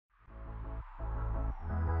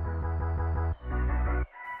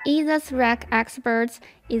EaseUS Rec Experts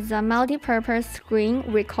is a multi-purpose screen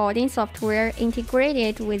recording software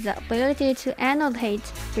integrated with the ability to annotate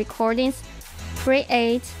recordings,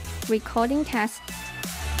 create recording tests,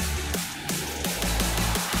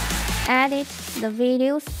 edit the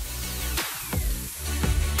videos,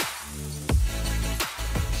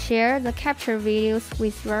 share the captured videos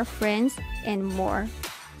with your friends, and more.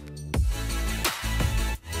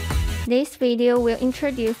 This video will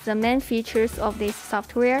introduce the main features of this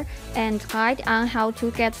software and guide on how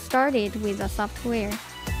to get started with the software.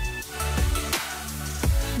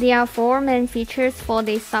 There are 4 main features for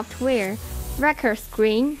this software: record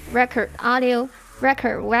screen, record audio,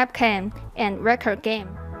 record webcam, and record game.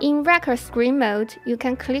 In record screen mode, you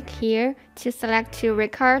can click here to select to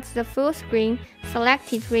record the full screen,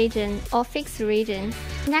 selected region, or fixed region.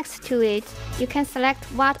 Next to it, you can select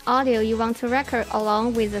what audio you want to record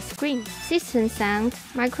along with the screen. System sound,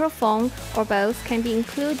 microphone, or both can be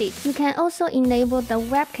included. You can also enable the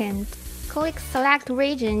webcam. Click Select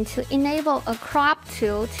Region to enable a crop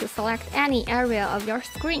tool to select any area of your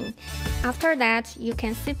screen. After that, you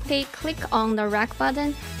can simply click on the Rec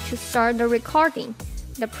button to start the recording.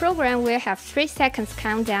 The program will have 3 seconds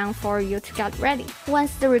countdown for you to get ready.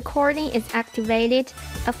 Once the recording is activated,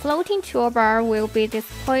 a floating toolbar will be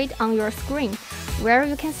displayed on your screen, where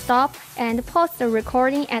you can stop and pause the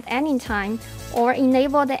recording at any time, or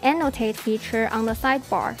enable the annotate feature on the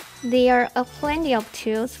sidebar. There are plenty of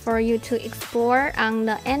tools for you to explore on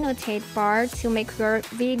the annotate bar to make your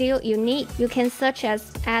video unique. You can such as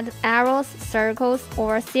add arrows, circles,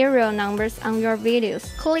 or serial numbers on your videos.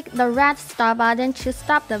 Click the red stop button to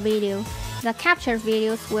stop the video. The captured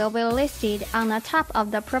videos will be listed on the top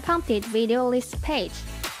of the pre-prompted video list page.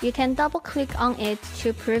 You can double-click on it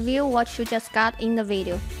to preview what you just got in the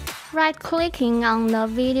video. Right-clicking on the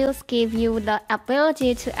videos gives you the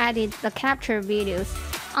ability to edit the captured videos.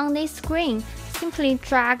 On this screen, simply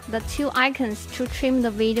drag the 2 icons to trim the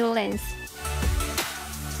video length.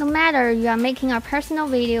 No matter you are making a personal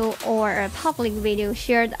video or a public video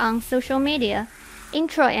shared on social media,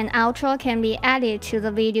 intro and outro can be added to the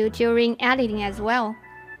video during editing as well.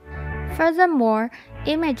 Furthermore,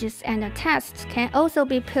 images and texts can also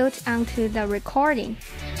be put onto the recording.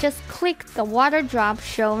 Just click the water drop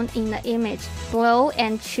shown in the image below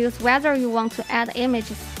and choose whether you want to add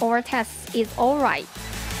images or text is alright.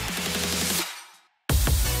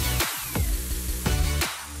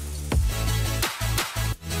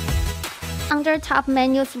 Under top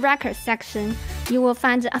menu's record section, you will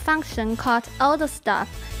find a function called auto stop.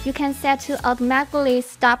 You can set to automatically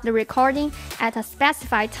stop the recording at a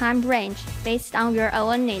specified time range based on your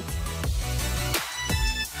own needs.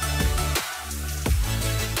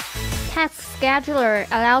 Text Scheduler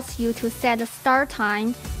allows you to set the start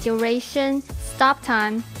time, duration, stop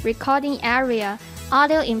time, recording area,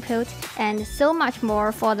 audio input, and so much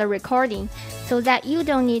more for the recording, so that you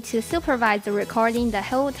don't need to supervise the recording the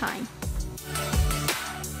whole time.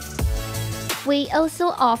 We also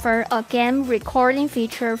offer a game recording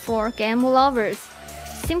feature for game lovers.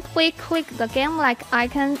 Simply click the game-like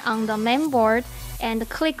icon on the main board and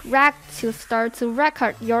click Rec to start to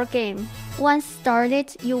record your game. Once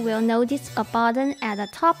started, you will notice a button at the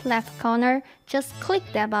top left corner. Just click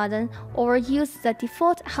that button or use the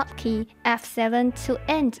default hotkey F7 to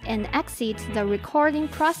end and exit the recording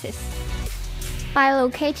process. By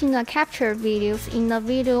locating the captured videos in the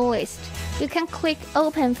video list, you can click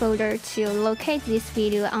Open Folder to locate this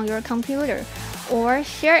video on your computer, or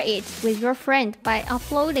share it with your friend by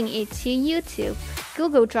uploading it to YouTube,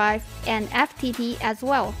 Google Drive, and FTP as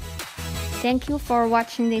well. Thank you for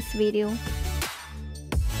watching this video.